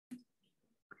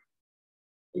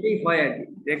এটাই হয় আর কি,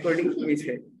 রেকর্ডিং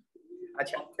হয়েছে।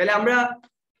 আচ্ছা, তাহলে আমরা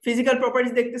ফিজিক্যাল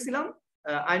প্রপার্টিজ দেখতেছিলাম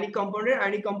ionic কম্পাউন্ডের।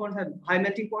 Ionic compound have high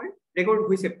melting point, record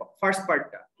হয়েছে ফার্স্ট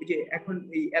পার্টটা, এই যে এখন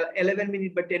এই 11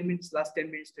 মিনিট বা 10 মিনিটস, লাস্ট 10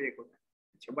 মিনিটস রেকর্ড।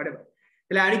 আচ্ছা, whatever.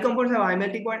 তাহলে ionic compounds have high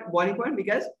melting point, boiling point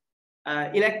because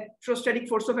electrostatic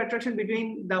force of attraction between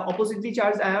the oppositely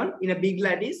charged ion in a big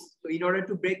lattice. So in order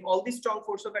to break all this strong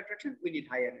force of attraction, we need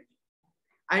high energy.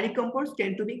 Ionic compounds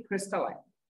tend to be crystalline.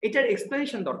 এটার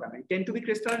explanation দরকার নাই। tend to be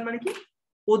crystalline মানে কি,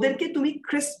 ওদেরকে তুমি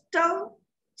crystal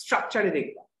স্ট্রাকচারে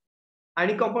দেখবা।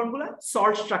 Ionic compound গুলা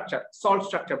salt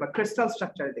structure বা ক্রিস্টাল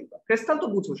স্ট্রাকচারে দেখবা। ক্রিস্টাল তো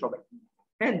বুঝো সবাই,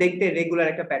 হ্যাঁ, দেখতে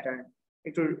রেগুলার একটা প্যাটার্ন,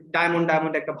 একটু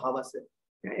ডায়মন্ড একটা ভাব আছে,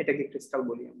 হ্যাঁ, এটাকে ক্রিস্টাল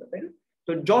বলি আমরা, তাই না?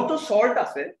 তো যত সল্ট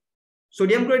আছে,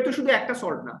 সোডিয়াম ক্লোরাইড তো শুধু একটা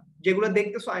সল্ট না, যেগুলো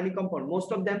দেখতেছো ionic compound, most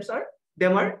of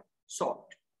them are salt,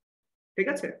 ঠিক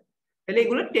আছে? তাহলে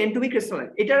এগুলো টেন্ড টু বি ক্রিস্টালাইন।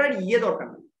 এটার আর দরকার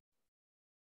নেই।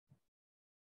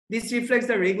 This reflects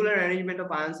the regular arrangement of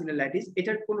ions in a lattice.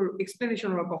 এটার কোনো এক্সপ্লেনেশন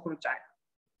আমরা কখনো চাই না।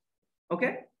 ওকে,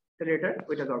 তাহলে এটা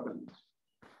ওইটা দরকার নেই।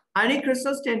 Ionic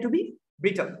crystals tend to be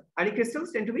brittle. Ionic crystals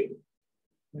tend to be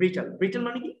brittle. Brittle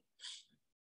মানে কি?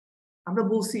 আমরা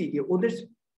বলছি যে ওদের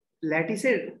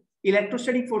ল্যাটিসের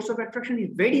electrostatic force of attraction is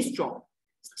very strong.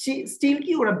 Still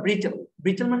কি ওরা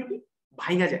ব্রিটল মানে কি,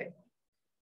 ভাঙা যায়।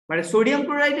 মানে sodium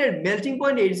ক্লোরাইডের melting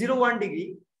point 801 degree,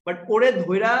 but ওরে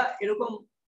ধইরা এরকম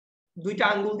দুইটা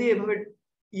আঙ্গুল দিয়ে এভাবে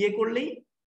করলেই,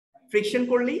 ফ্রিকশন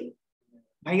করলেই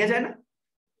ভাঙা যায় না।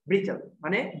 ব্রিটল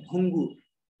মানে ভঙ্গুর,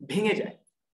 ভেঙে যায়।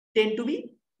 Tend two B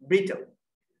brittle.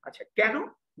 আচ্ছা, কেন?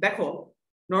 দেখো,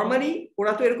 নরমালি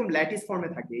ওরা তো এরকম ল্যাটিস ফর্মে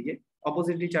থাকে, এই যে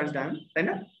অপোজিটলি চার্জড আয়ন, তাই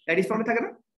না? ল্যাটিস ফর্মে থাকে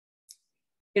না?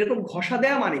 এরকম ঘষা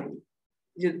দেয়া মানে কি,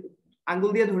 যে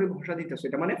আঙ্গুল দিয়ে ধরে ঘষা দিতেছো,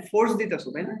 এটা মানে ফোর্স দিতেছো,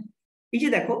 তাই না? এই যে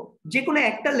দেখো, যে কোনো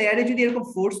একটা লেয়ারে যদি এরকম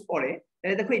ফোর্স পড়ে,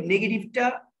 তাহলে দেখো এই নেগেটিভটা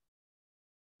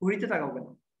ঘড়িতে তাকাও কেন?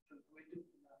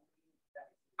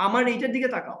 আমার এইটার দিকে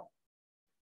তাকাও,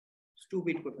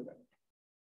 স্টুপিড করতে থাকো।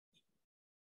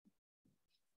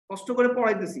 কষ্ট করে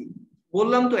পড়াইতেছি,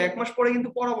 বললাম তো 1 মাস পরে কিন্তু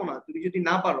পড়াবো না, তুমি যদি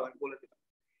না পারো আমি বলে দিলাম।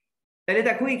 তাহলে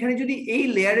দেখো এখানে যদি এই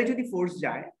লেয়ারে যদি ফোর্স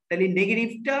যায়, তাহলে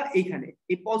নেগেটিভটা এইখানে,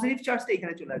 এই পজিটিভ চার্জটা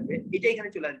এখানে চলে আসবে, এটা এখানে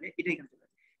চলে আসবে, এটা এখানে চলে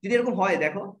আসবে। যদি এরকম হয়,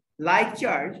 দেখো লাইক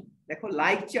চার্জ, দেখো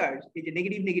লাইক চার্জ, এই যে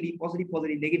negative negative positive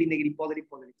positive negative negative positive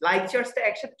positive, like চার্জটা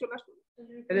একসাথে চলে আসবে,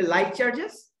 তাহলে লাইক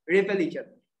চার্জেস রেপেল ইচ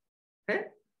আদার। হ্যাঁ,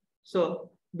 সো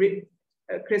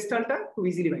ক্রিস্টালটা খুব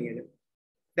ইজিলি ভেঙে যাবে।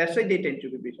 That's why they tend to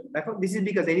be brittle. This is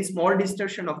because any small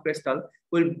distortion of crystal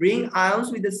will bring ions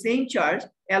with the same charge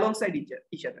alongside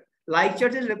each other. Like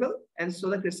charges repel, and so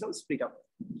the crystal split up.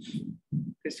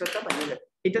 Crystalটা ভেঙে যাবে।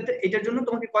 এটার জন্য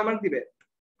তোমাকে কয় mark দিবে?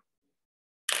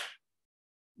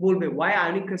 বলবে why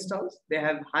ionic crystals they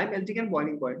have high melting and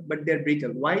boiling point but they are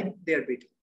brittle. Why they are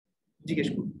brittle? জিজ্ঞেস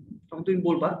করো, তখন তুমি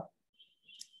বলবা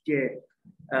যে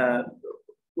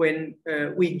when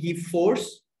we give force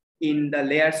in the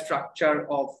layer structure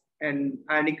of an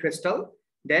ionic crystal,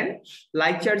 then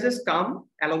like charges come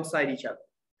alongside each other.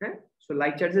 Okay? So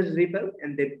like charges repel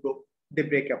and they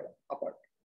break up apart.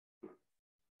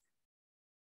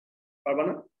 পারবা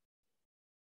না?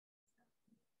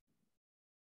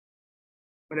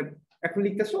 মানে এখন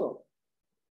লিখতেছো,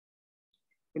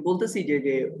 বলতেছি যে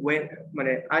when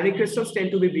মানে ionic crystals tend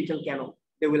to be brittle কেন?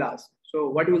 They will ask. So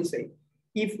what you will say?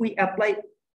 If we apply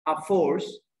a force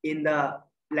in the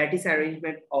lattice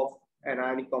arrangement of an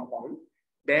ionic compound,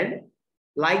 then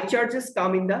like charges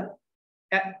come in the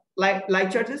like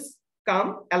charges come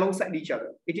alongside each other.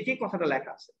 এটা কি কথাটা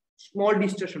লেখা আছে? Small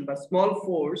distortion বা small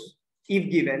force if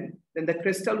given, then the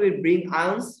crystal will bring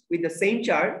ions with the same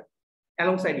charge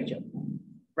alongside each other,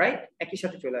 right? একই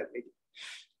সাথে চলে আসবে।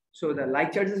 So the like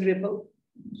charges repel,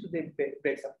 so they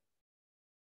breaks up.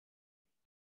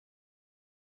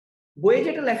 বইয়ে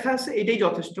যেটা লেখা আছে এটাই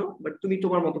যথেষ্ট, বাট তুমি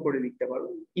তোমার মতো করে লিখতে পারো।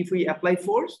 If we apply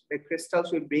force, the crystals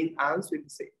will bring ions with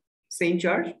the same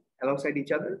charge alongside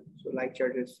each other, so like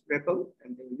charges repel and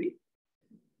they will be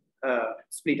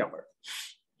split apart.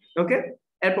 Okay,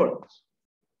 এরপর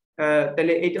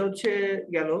তাহলে এটা হচ্ছে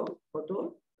গেল কত,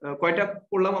 কয়টা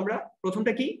পড়লাম আমরা?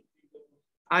 প্রথমটা কি?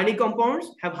 Ionic compounds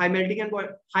have high melting and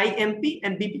high MP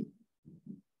and BP,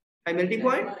 high melting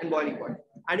point and boiling point.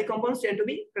 Ionic compounds tend to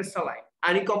be crystalline.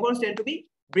 Ionic compounds tend to be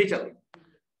brittle.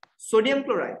 Sodium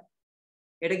chloride,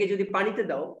 এটাকে যদি পানিতে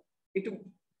দাও, একটু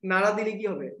নাড়া দিলে কি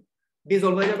হবে?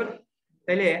 ডিসলভ হয়ে যাবে না?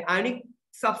 তাহলে ionic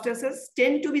substances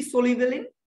tend to be soluble in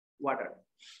water.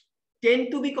 Tend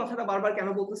to be কথাটা বারবার কেন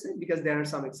বলতেছে? Because there are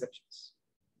some exceptions.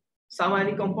 Some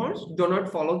ionic compounds do not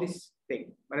follow this thing.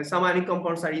 মানে some ionic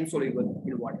compounds are insoluble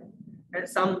in water, and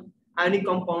some ionic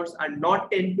compounds are not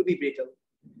tend to be brittle.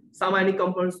 Some ionic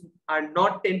compounds are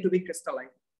not tend to be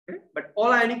crystalline. But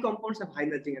all ionic compounds have high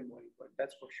melting and boiling point,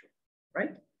 that's for sure,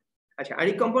 right? আচ্ছা,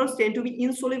 ionic compounds tend to be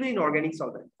insoluble in organic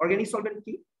solvent. Organic solvent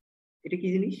কি? এটা কি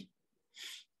জিনিস?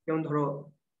 যেমন ধরো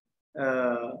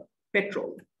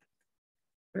petrol,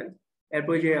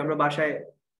 এরপরে যে আমরা বাসায়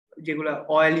যেগুলা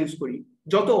অয়েল ইউজ করি,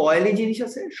 যত অয়েলি জিনিস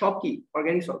আছে সব কি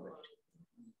অর্গানিক সলভেন্ট।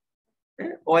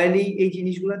 অয়েলি এই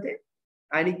জিনিসগুলোতে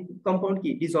আয়নিক কম্পাউন্ড কি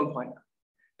ডিসলভ হয় না,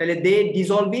 তাহলে দে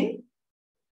ডিসলভ ইন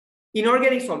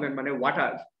ইনঅর্গানিক সলভেন্ট, মানে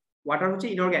ওয়াটার। ওয়াটার হচ্ছে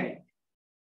ইনঅর্গানিক,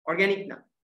 অর্গানিক না।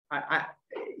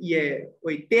 ইয়ে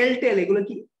ওই তেল টেল এগুলো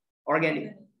কি অর্গানিক,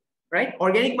 রাইট?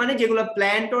 অর্গানিক মানে যেগুলো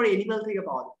প্ল্যান্ট অর এনিমাল থেকে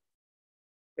পাওয়া যায়,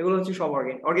 এগুলো হচ্ছে সব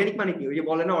অর্গানিক। অর্গানিক মানে কি? ওই যে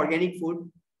বলে না অর্গানিক ফুড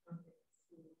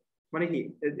মানে কি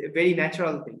very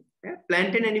natural thing.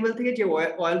 Plant and animal থেকে যে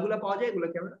অয়েল গুলো পাওয়া যায়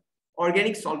এগুলোকে আমরা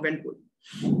অর্গানিক সলভেন্ট বলি।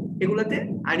 এগুলোতে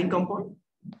ionic compound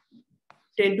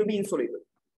tend two B ইনসoluble।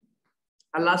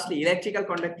 আর lastly electrical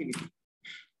conductivity.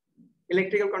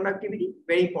 Electrical conductivity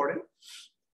very important.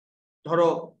 ধরো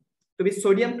তুমি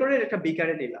সোডিয়াম ক্লোরাইড একটা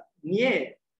বিকারে নিলা, নিয়ে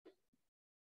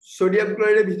সোডিয়াম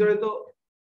ক্লোরাইডের ভিতরে তো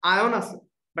আয়ন আছে,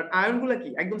 বাট আয়ন গুলা কি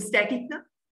একদম স্ট্যাটিক না,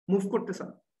 মুভ করতেছে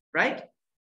না, রাইট?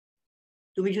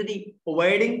 তুমি যদি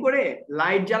ওয়ারিং করে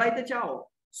লাইট জ্বালাইতে চাও,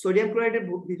 সোডিয়াম ক্লোরাইডের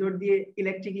ভিতর দিয়ে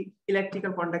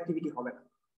ইলেকট্রিক্যাল কন্ডাক্টিভিটি হবে না।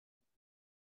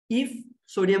 ইফ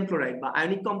সোডিয়াম ক্লোরাইড বা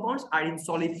ionic compounds R in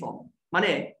solid foam, মানে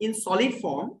in solid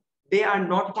form they are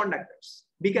not কন্ডাক্টরস,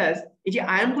 because এই যে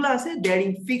আয়নগুলো আছে দে আর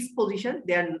in fixed position,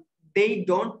 they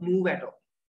don't move at all.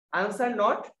 Ions are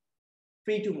not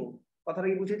free to move. কথাটা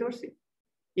কি বুঝতে পারছি?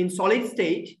 In solid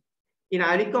state, in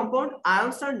ionic compound,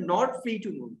 ions are not free to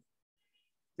move.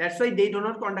 That's why they do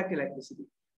not conduct electricity.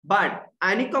 But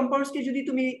ionic compounds ke jodi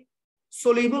tumi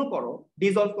soluble koro,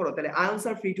 dissolve koro, tale ions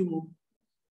are free to move.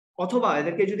 Othoba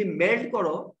eদেরকে যদি melt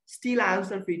koro, still ions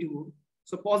are free to move.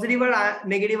 So positive or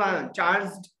negative ion,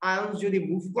 charged ions যদি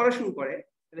move করা শুরু করে,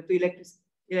 তাহলে তো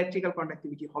electrical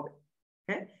conductivity হবে।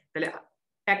 হ্যাঁ, তাহলে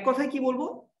এক কথায় কি বলবো?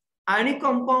 Ionic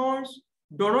compounds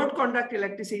do not conduct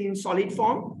electricity in solid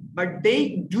form, but they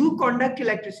do conduct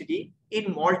electricity in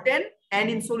molten and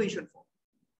in solution form.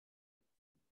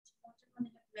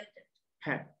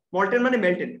 হ্যাঁ, molten মানে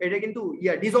melted, এটা কিন্তু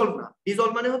dissolve না।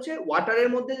 dissolve মানে হচ্ছে ওয়াটারের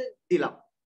মধ্যে দিলাম,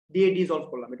 দিয়ে dissolve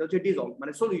করলাম, এটা হচ্ছে dissolve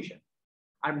মানে সলিউশন।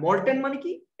 আর molten মানে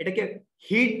কি? এটাকে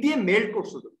হিট দিয়ে মেল্ট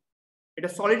করছো তুমি, এটা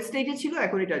সলিড স্টেটে ছিল,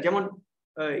 এখন এটা যেমন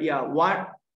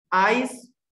আইস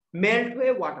মেল্ট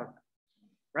হয়ে water,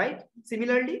 right?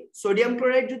 Similarly sodium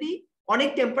chloride যদি অনেক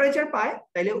টেম্পারেচার পায়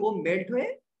তাহলে ও মেল্ট হয়ে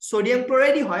সোডিয়াম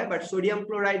ক্লোরাইডই হয়, বাট সোডিয়াম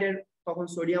ক্লোরাইডের তখন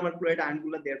sodium R chloride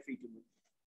আয়নগুলো they R free to move,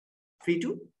 free to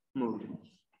move.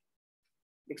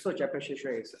 দেখছো চ্যাপ্টার শেষ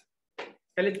হয়ে গেছে।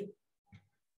 তাহলে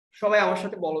সবাই আমার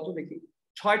সাথে বলো তো দেখি,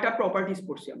 6টা প্রপার্টিজ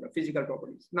পড়ছি আমরা ফিজিক্যাল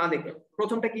প্রপার্টিজ, না দেখে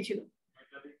প্রথমটা কি ছিল?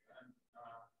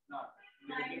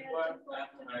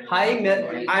 হাই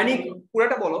আয়নিক,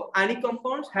 পুরোটা বলো। Ionic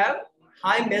compounds have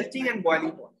high melting and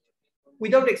boiling point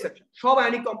without exception. সব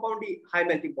ionic compound high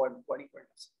melting point, boiling point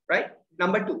আছে, right?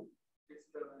 Number 2,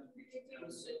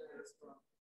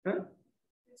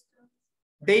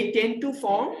 they tend to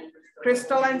form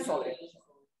crystalline solid,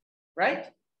 right?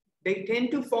 They tend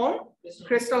to form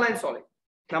crystalline solid.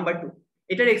 Number 2,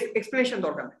 এটার explanation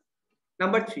দরকার নেই।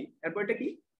 Number 3, এরপরটা কি?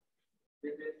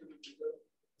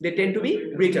 They tend to be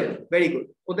brittle. Very good.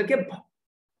 ওদেরকে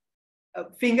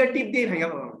finger টিপ দিয়ে ভেঙে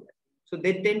ফেলানো যায়, so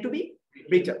they tend to be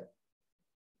brittle.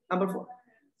 Number 4,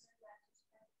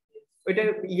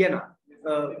 এটা না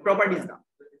properties না,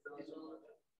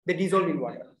 they dissolve in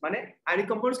water, মানে ionic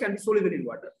compounds can be soluble in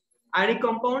water. Ionic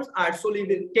compounds are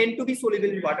soluble, tend to be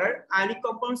soluble in water. Ionic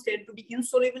compounds tend to be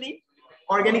insoluble in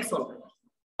organic solvent.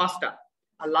 Pasta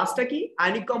আর লাস্টটা কি?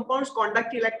 Ionic compounds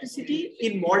conduct electricity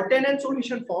in molten and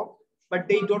solution form, but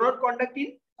they do not conduct in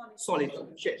solid form.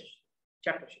 শেষ,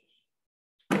 chapter শেষ।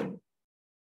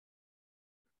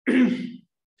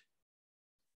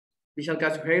 বিশাল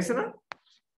কাজ হয়ে গেছে না?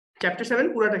 Chapter 7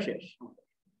 পুরোটা শেষ,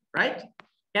 রাইট?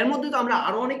 এর মধ্যে তো আমরা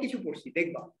আরো অনেক কিছু পড়ছি,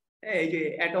 দেখবা এই যে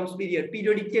atoms period,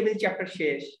 periodic table chapter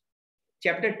শেষ,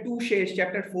 চ্যাপ্টার 2 শেষ,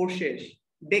 চ্যাপ্টার 4 শেষ।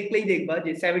 দেখলেই দেখবা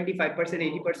যে 75%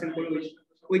 80% করে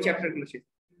ওই চ্যাপ্টার গুলো শেষ।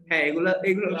 হ্যাঁ,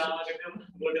 এগুলো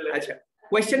আচ্ছা,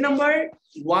 কোয়েশ্চেন নাম্বার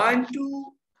 1 to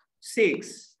 6,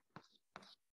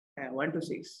 হ্যাঁ 1 to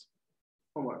 6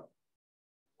 হোমওয়ার্ক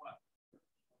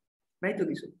নাই তো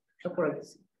কিছু, সব পড়া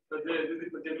গেছে।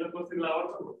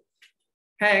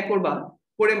 হ্যাঁ করবা,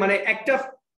 করে মানে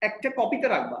একটা কপিতে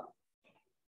রাখবা,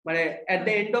 মানে at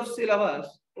the end of syllabus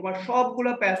তোমার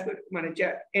সবগুলো পাস মানে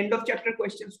এন্ড অফ চ্যাপ্টার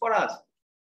কোয়েশ্চেনস করা আছে,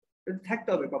 থাকতে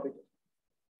হবে কপিতে,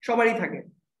 সবারই থাকে।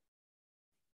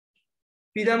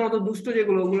 পিদার মতো দুষ্ট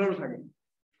যেগুলো ওগুলোরও থাকে।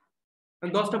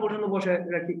 10টা পর্যন্ত বসে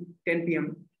রাখি, 10 PM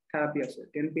থেরাপি আছে,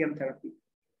 10 PM থেরাপি।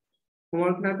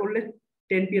 হোমওয়ার্ক না করলে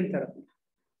 10 PM থেরাপি।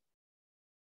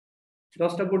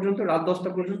 10টা পর্যন্ত, রাত 10টা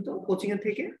পর্যন্ত কোচিং এ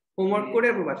থেকে হোমওয়ার্ক করে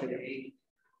আবার বাসায় যাবে।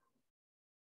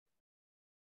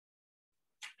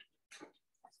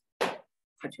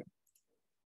 আচ্ছা,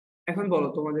 এখন বলো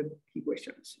তোমাদের কি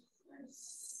কোয়েশ্চেন আছে?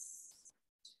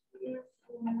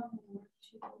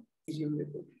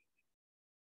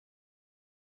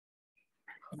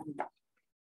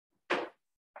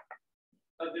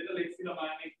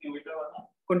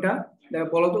 কোনটা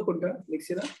বলো তো, কোনটা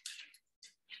লিখছিলাম?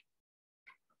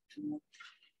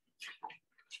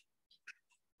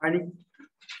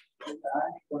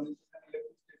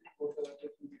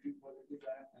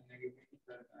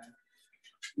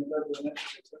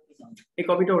 এই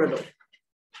কপিটা ওরে দাও।